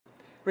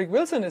Rick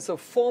Wilson is a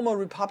former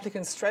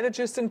Republican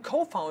strategist and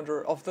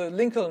co-founder of the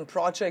Lincoln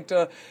Project,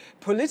 a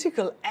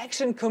political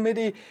action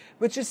committee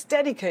which is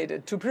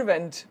dedicated to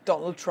prevent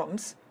Donald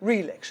Trump's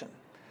re-election.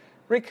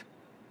 Rick,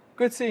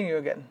 good seeing you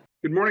again.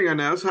 Good morning,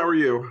 Ines. How are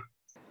you?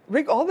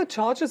 Rick, all the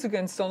charges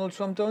against Donald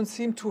Trump don't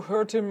seem to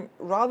hurt him,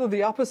 rather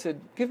the opposite.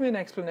 Give me an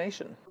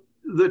explanation.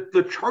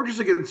 The charges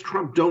against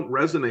Trump don't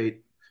resonate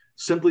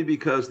simply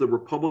because the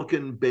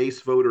Republican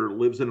base voter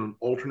lives in an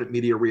alternate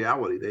media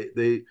reality.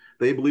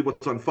 They believe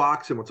what's on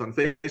Fox and what's on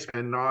Facebook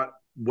and not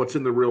what's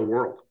in the real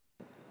world.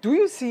 Do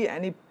you see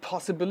any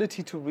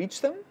possibility to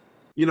reach them?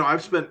 You know,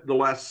 I've spent the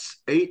last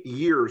 8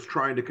 years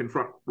trying to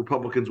confront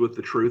Republicans with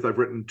the truth. I've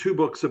written 2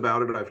 books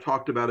about it. I've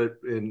talked about it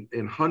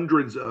in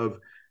hundreds of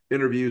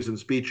interviews and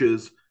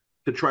speeches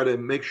to try to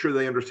make sure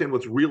they understand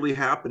what's really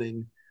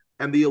happening.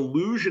 And the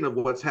illusion of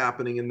what's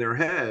happening in their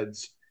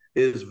heads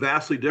is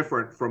vastly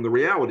different from the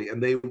reality.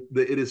 And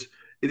it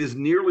is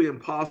nearly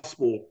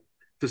impossible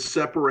to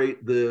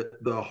separate the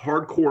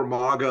hardcore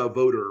MAGA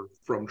voter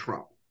from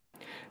Trump.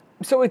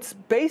 So it's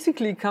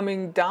basically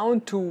coming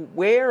down to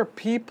where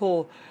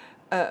people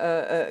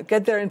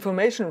get their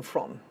information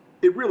from.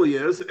 It really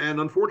is. And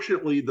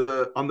unfortunately,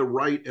 on the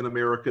right in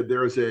America,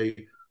 there is a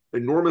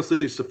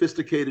enormously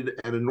sophisticated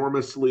and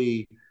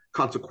enormously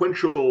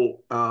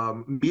consequential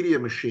media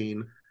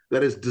machine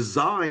that is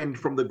designed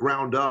from the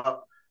ground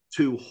up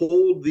to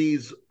hold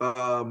these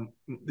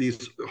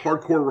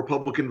hardcore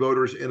Republican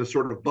voters in a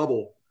sort of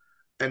bubble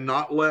and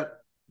not let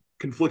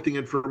conflicting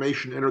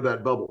information enter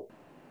that bubble.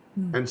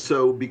 Mm. And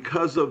so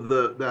because of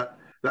that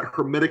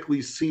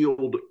hermetically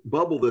sealed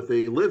bubble that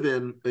they live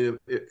in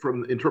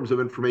terms of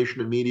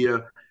information and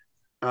media,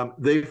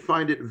 they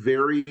find it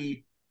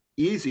very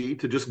easy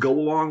to just go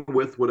along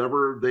with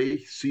whatever they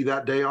see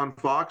that day on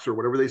Fox or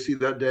whatever they see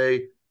that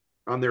day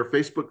on their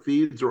Facebook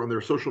feeds or on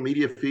their social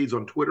media feeds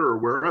on Twitter or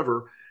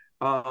wherever,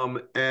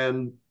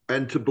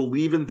 and to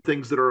believe in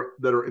things that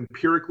are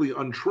empirically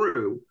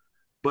untrue,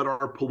 but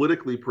are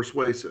politically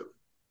persuasive.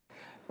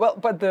 Well,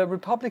 but the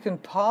Republican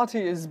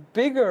Party is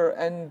bigger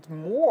and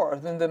more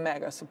than the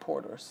MAGA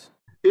supporters.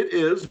 It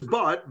is,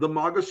 but the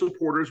MAGA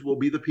supporters will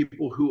be the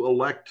people who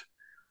elect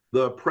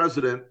the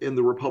president in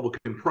the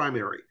Republican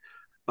primary.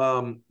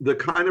 The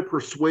kind of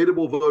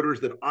persuadable voters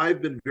that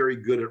I've been very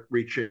good at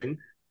reaching,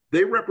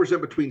 they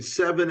represent between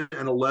 7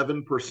 and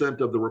 11%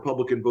 of the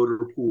Republican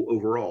voter pool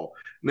overall.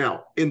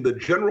 Now, in the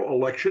general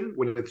election,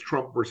 when it's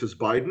Trump versus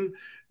Biden,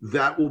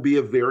 that will be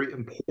a very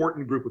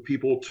important group of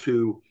people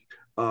to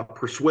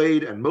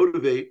persuade and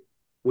motivate,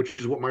 which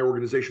is what my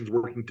organization is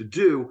working to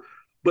do.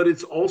 But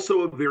it's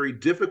also a very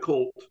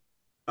difficult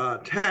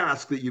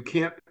task that you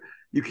can't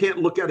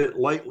look at it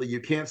lightly. You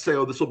can't say,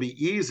 oh, this will be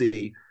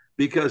easy,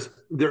 because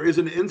there is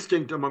an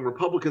instinct among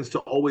Republicans to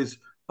always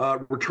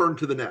return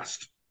to the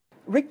nest.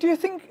 Rick, do you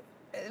think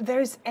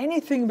there is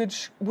anything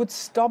which would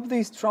stop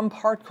these Trump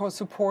hardcore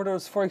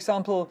supporters, for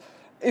example,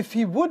 if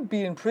he would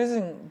be in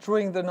prison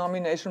during the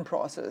nomination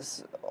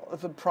process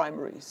of the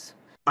primaries?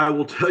 I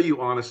will tell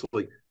you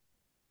honestly,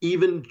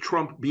 even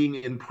Trump being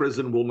in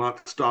prison will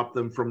not stop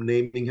them from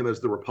naming him as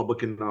the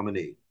Republican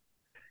nominee.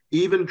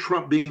 Even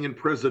Trump being in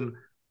prison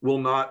will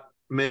not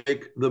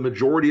make the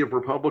majority of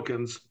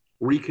Republicans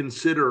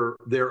reconsider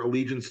their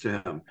allegiance to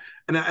him.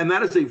 And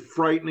that is a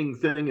frightening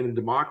thing in a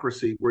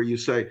democracy where you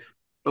say,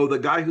 oh, the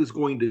guy who's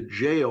going to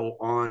jail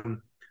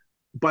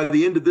by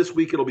the end of this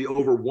week, it'll be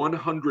over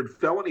 100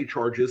 felony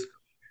charges,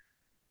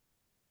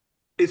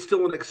 is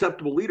still an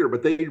acceptable leader.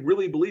 But they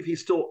really believe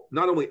he's still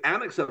not only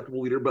an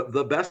acceptable leader, but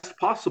the best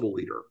possible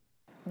leader.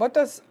 What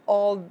does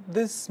all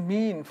this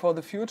mean for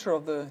the future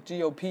of the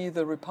GOP,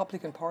 the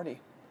Republican Party?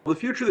 The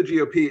future of the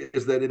GOP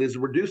is that it has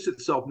reduced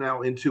itself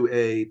now into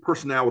a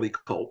personality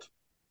cult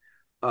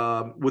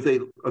with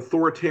an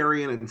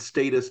authoritarian and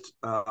statist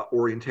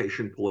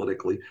orientation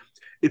politically.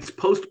 It's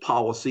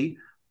post-policy,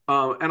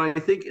 and I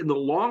think in the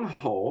long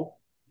haul,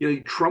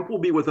 Trump will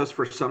be with us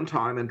for some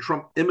time, and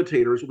Trump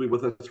imitators will be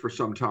with us for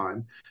some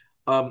time.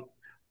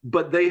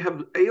 But they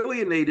have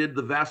alienated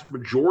the vast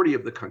majority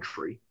of the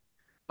country,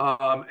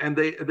 and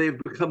they've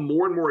become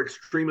more and more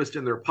extremist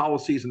in their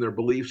policies and their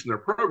beliefs and their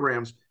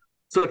programs,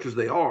 such as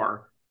they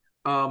are,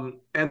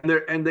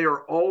 and they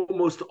are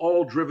almost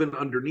all driven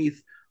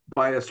underneath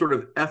by a sort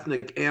of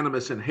ethnic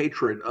animus and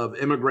hatred of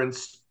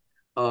immigrants,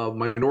 of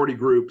minority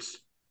groups,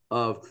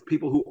 of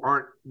people who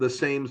aren't the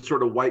same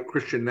sort of white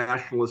Christian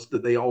nationalists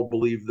that they all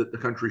believe that the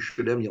country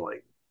should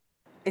emulate.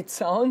 It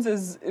sounds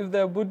as if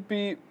there would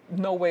be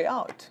no way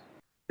out.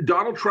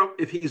 Donald Trump,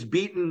 if he's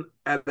beaten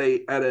at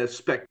a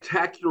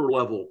spectacular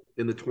level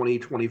in the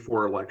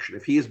 2024 election,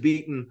 if he is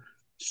beaten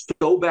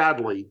so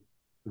badly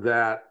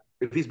that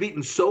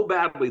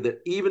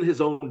even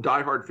his own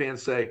diehard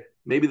fans say,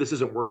 maybe this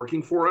isn't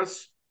working for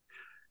us,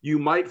 you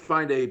might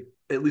find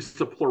at least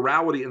a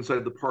plurality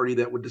inside the party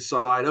that would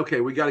decide, okay,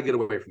 we got to get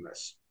away from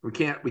this. We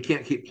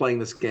can't keep playing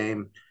this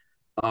game.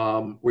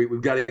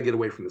 We've got to get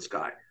away from this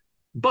guy.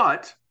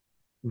 But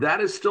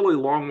that is still a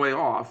long way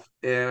off,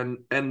 and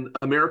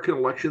American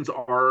elections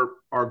are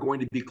going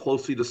to be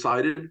closely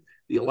decided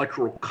The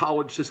electoral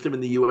college system in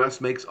the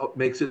U.S. makes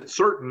it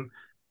certain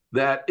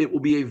that it will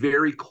be a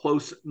very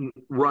close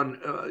run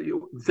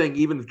thing.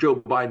 Even if Joe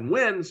Biden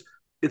wins,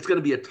 it's going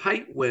to be a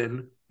tight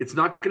win. It's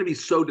not going to be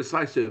so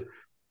decisive,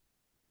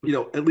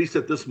 at least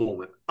at this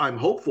moment. I'm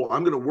hopeful.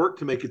 I'm going to work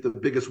to make it the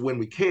biggest win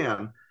we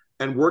can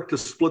and work to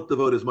split the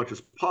vote as much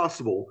as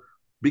possible,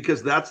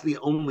 because that's the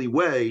only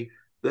way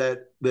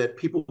that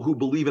people who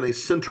believe in a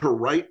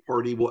center-right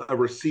party will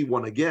ever see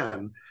one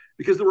again.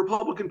 Because the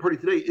Republican Party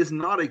today is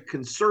not a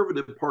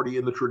conservative party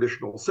in the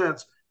traditional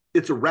sense.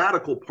 It's a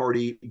radical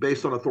party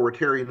based on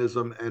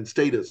authoritarianism and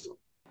statism.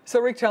 So,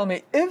 Rick, tell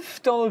me,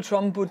 if Donald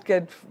Trump would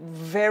get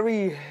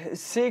very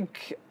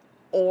sick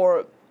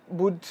or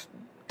would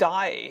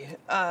die,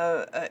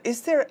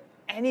 is there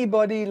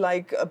anybody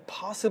like a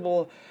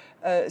possible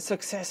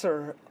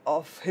successor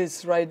of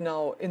his right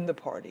now in the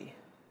party?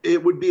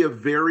 It would be a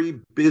very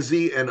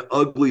busy and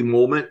ugly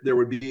moment. There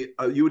would be,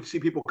 you would see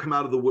people come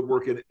out of the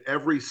woodwork in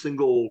every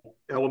single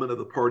element of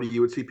the party. You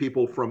would see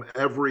people from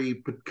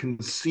every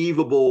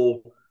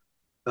conceivable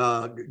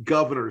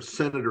governors,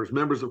 senators,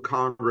 members of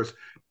Congress.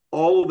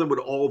 All of them would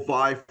all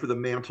vie for the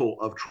mantle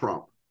of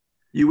Trump.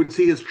 You would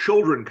see his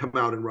children come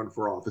out and run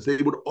for office. They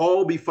would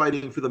all be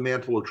fighting for the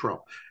mantle of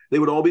Trump. They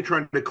would all be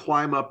trying to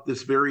climb up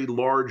this very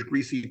large,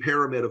 greasy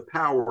pyramid of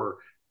power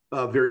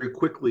very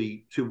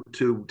quickly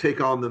to take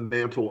on the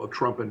mantle of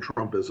Trump and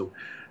Trumpism.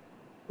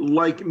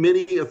 Like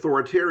many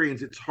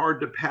authoritarians, it's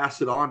hard to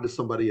pass it on to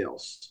somebody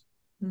else.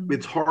 Mm-hmm.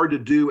 It's hard to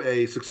do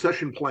a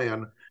succession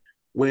plan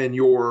when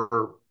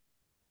your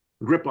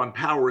grip on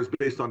power is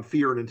based on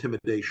fear and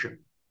intimidation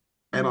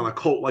and on a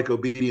cult-like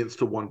obedience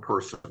to one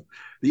person.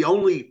 The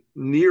only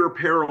near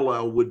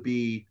parallel would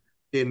be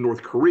in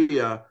North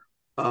Korea,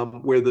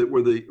 where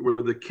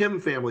the Kim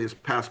family has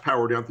passed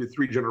power down through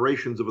 3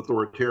 generations of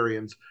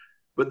authoritarians.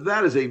 But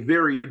that is a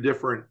very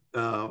different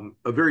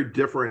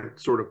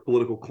sort of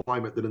political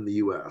climate than in the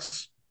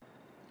U.S.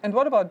 And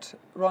what about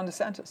Ron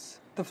DeSantis,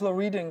 the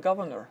Floridian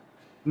governor?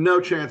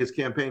 No chance. His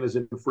campaign is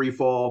in free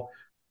fall.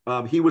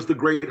 He was the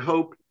great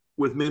hope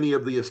with many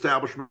of the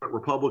establishment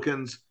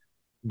Republicans,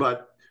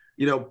 but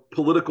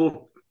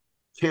political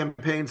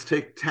campaigns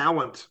take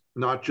talent,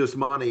 not just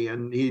money,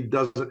 and he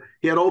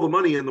had all the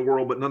money in the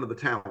world, but none of the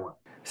talent.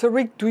 So,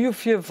 Rick, do you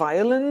fear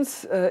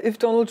violence if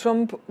Donald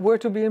Trump were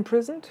to be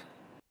imprisoned?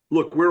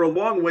 Look, we're a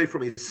long way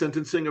from a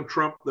sentencing of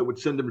Trump that would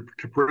send him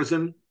to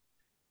prison,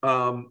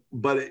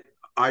 but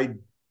I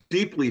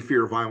deeply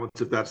fear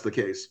violence if that's the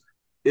case.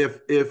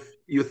 If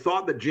you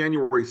thought that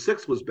January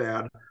 6th was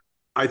bad,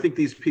 I think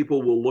these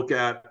people will look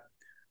at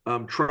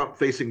Trump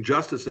facing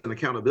justice and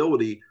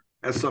accountability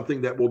as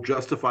something that will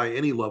justify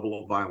any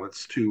level of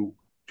violence to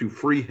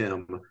free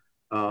him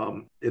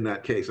in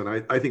that case. And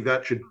I think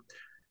that should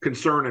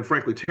concern and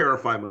frankly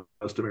terrify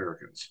most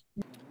Americans.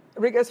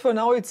 Rick, as for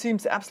now, it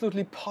seems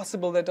absolutely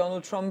possible that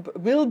Donald Trump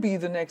will be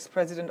the next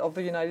president of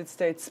the United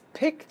States,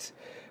 picked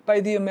by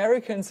the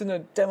Americans in a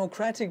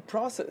democratic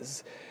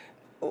process.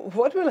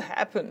 What will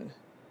happen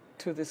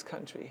to this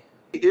country?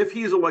 If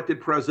he's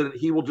elected president,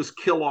 he will just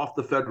kill off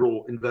the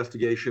federal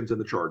investigations and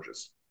the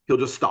charges. He'll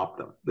just stop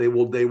them. They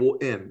will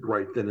end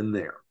right then and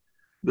there.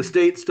 The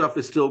state stuff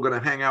is still going to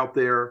hang out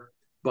there,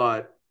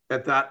 but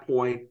at that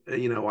point,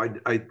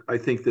 I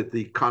think that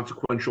the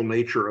consequential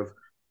nature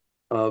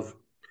of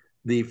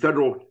the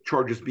federal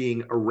charges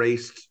being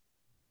erased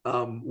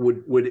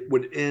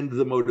would end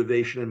the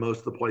motivation in most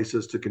of the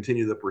places to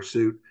continue the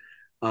pursuit.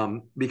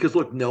 Because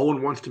look, no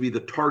one wants to be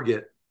the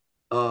target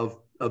of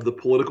the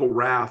political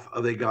wrath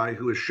of a guy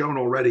who has shown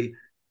already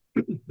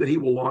that he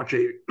will launch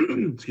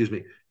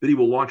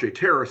a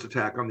terrorist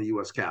attack on the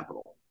U.S.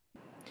 Capitol.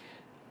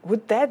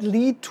 Would that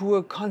lead to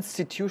a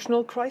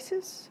constitutional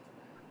crisis?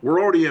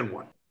 We're already in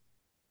one.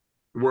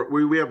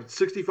 We have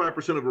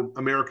 65% of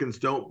Americans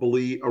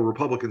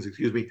Republicans,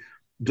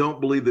 don't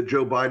believe that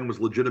Joe Biden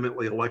was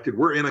legitimately elected.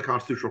 We're in a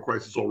constitutional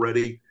crisis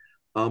already.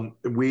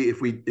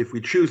 If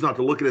we choose not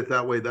to look at it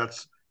that way,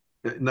 that's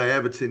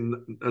naivety,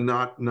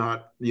 not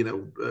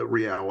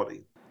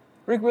reality.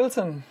 Rick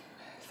Wilson,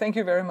 thank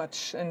you very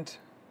much, and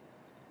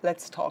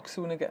let's talk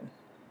soon again.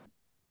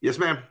 Yes,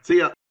 ma'am. See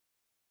ya.